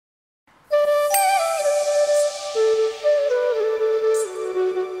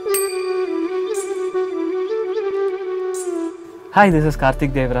Hi, this is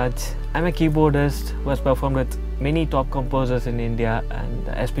Karthick Devaraj. I'm a keyboardist who has performed with many top composers in India and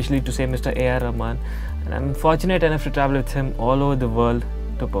especially to say Mr. AR Rahman, and I'm fortunate enough to travel with him all over the world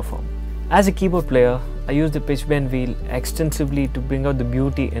to perform. As a keyboard player, I use the pitch bend wheel extensively to bring out the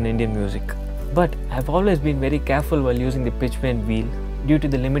beauty in Indian music. But I've always been very careful while using the pitch bend wheel due to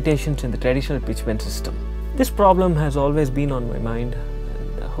the limitations in the traditional pitch bend system. This problem has always been on my mind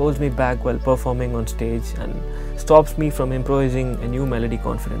and holds me back while performing on stage and stops me from improvising a new melody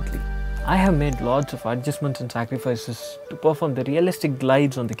confidently. I have made lots of adjustments and sacrifices to perform the realistic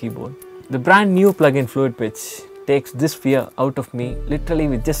glides on the keyboard. The brand new plugin Fluid Pitch takes this fear out of me literally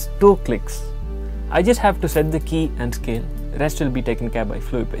with just 2 clicks. I just have to set the key and scale, rest will be taken care by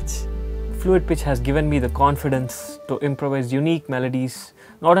Fluid Pitch. Fluid Pitch has given me the confidence to improvise unique melodies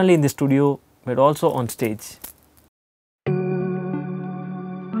not only in the studio but also on stage.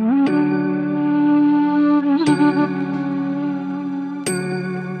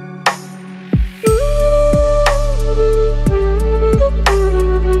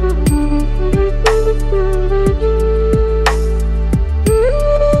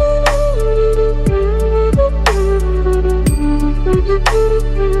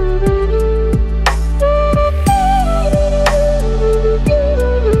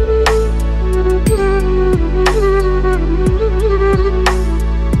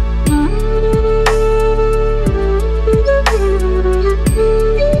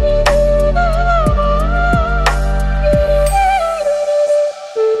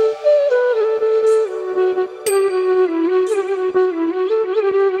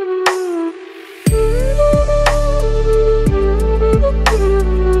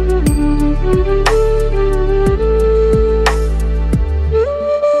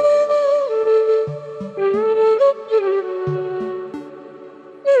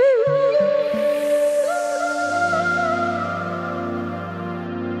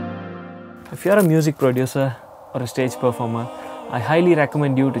 If you are a music producer or a stage performer, I highly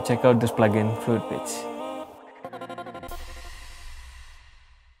recommend you to check out this plugin Fluid Pitch.